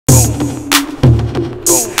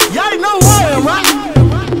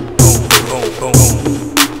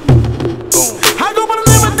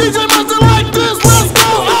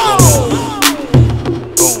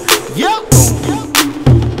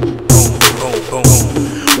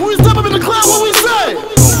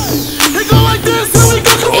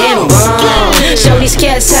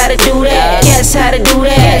cats how to do that. Cats how to do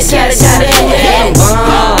that. Cats how to do that.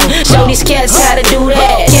 Show these cats how to do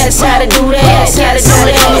that. Cats how to do that. Cats how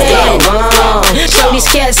to do that. Show these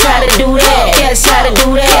cats how to do that. Cats how to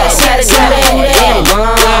do that. Cats how to do that.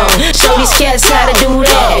 Show these cats how to do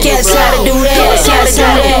that. Cats how to do that. Cats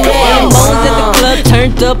how to do that. Bones at the club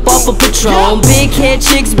turned up off of Patron. Big head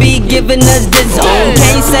chicks be giving us the zone.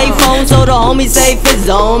 Can't say phone, so the homie say his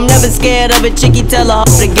home. Never scared of a chickie, tell her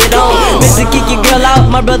to get on. Mr. Kick your girl out,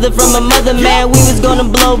 my brother from a mother, man. We was gonna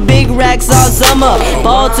blow big racks all summer.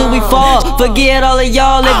 Ball till we fall, forget all of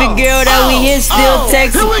y'all. Every girl that we hit still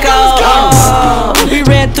text and call. We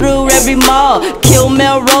ran through every mall, kill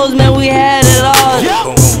Melrose, man, we had it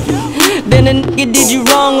all. Then a nigga did you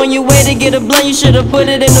wrong. On your way to get a blunt, you should've put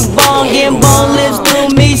it in the bong. Getting bone lives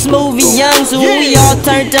through me, smooth and young. So when we all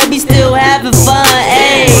turned up, we still having fun.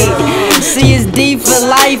 Ayy, see it's deep for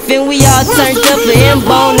life, and we all turned up for him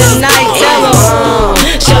bone tonight. Tell him,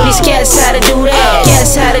 show these cats how to do that.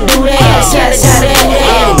 Cats how to do that. Cats how to do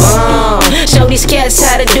that. Show these cats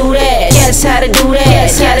how to do that. Cats how to do that.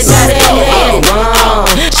 Cats how to do that.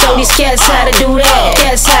 Show these cats how to do that.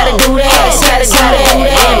 Cats how to do that. Cats how to do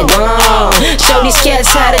that. Show these cats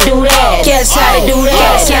how to do that. Cats how to do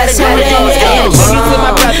that. Cats how to do that. You to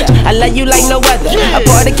my brother, I love you like no other. A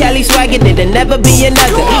part of Cali swagger, there'll never be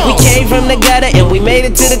another. We came from the gutter and we made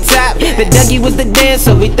it to the top. The Dougie was the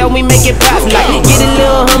dancer, we thought we make it pop. Like, get a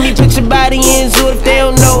little homie, put your body in. So if they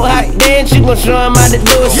don't know how to dance, you gon' show them how to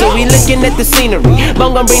do it. So we looking at the scenery,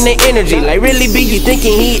 Bone gon' bring the energy. Like, really be you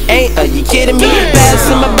thinking he ain't? Are you kidding me? Pass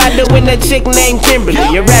him about to win a chick named Kimberly.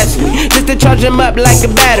 You're asking me just to charge him up like a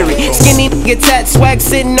battery. Skinny nigga tat swag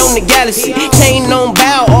sitting on the galaxy. Chain on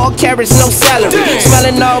bow, all carrots, no salary.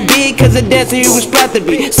 Smiling all big cause the dancer he was proud to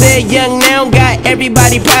be. Said young now, got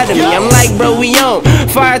everybody proud of me. I'm like, bro, we on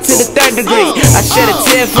fire to the 3rd degree. I shed a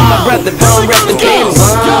tear for my brother, Bone, rest in peace.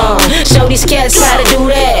 Show these cats how to do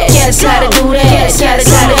that. Cats how to do that. Cats how to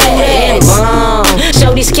do that.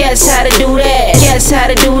 Show these cats how to do that. Cats how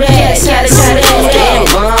to do that. Cats how to do that.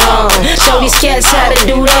 Show these cats how to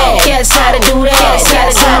do that. Cats how to do that.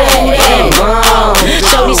 Cats how to do that.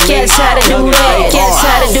 Show these cats how to do that. Cats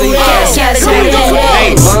how to do that. Cats how to do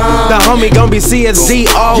that. The homie gon' be CSD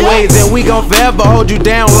always, and we gon' forever hold you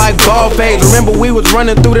down like ball fades. Remember we was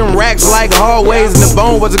running through them racks like hallways, and the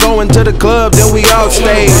Bone was going to the club, then we all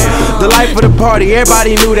stayed. The life of the party,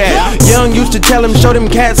 everybody knew that. Young used to tell him, show them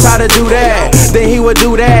cats how to do that. Then he would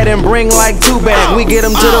do that and bring like 2 bags. We get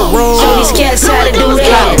him to the room. Show these cats how to do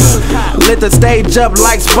that. Lit the stage up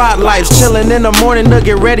like spotlights. Chillin' in the morning to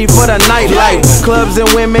get ready for the nightlife. Clubs and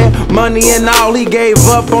women, money and all. He gave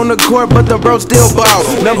up on the court, but the bro still ball.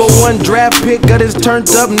 #1 draft pick, got his turned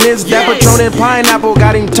upness. That Patron and pineapple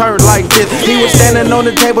got him turned like this. He was standing on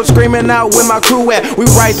the table screaming out where my crew at. We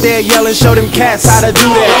right there yelling, show them cats how to do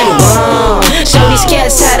that. Show these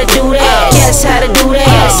cats how to do that. Cats how to do that.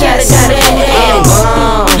 Cats how to do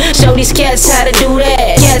that. Show these cats how to do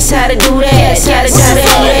that. Cats how to do that. Cats how to do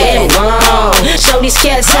that. Show these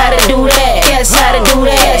cats how to do that. Cats how to do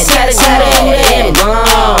that. Cats how to do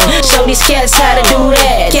that. Show these cats how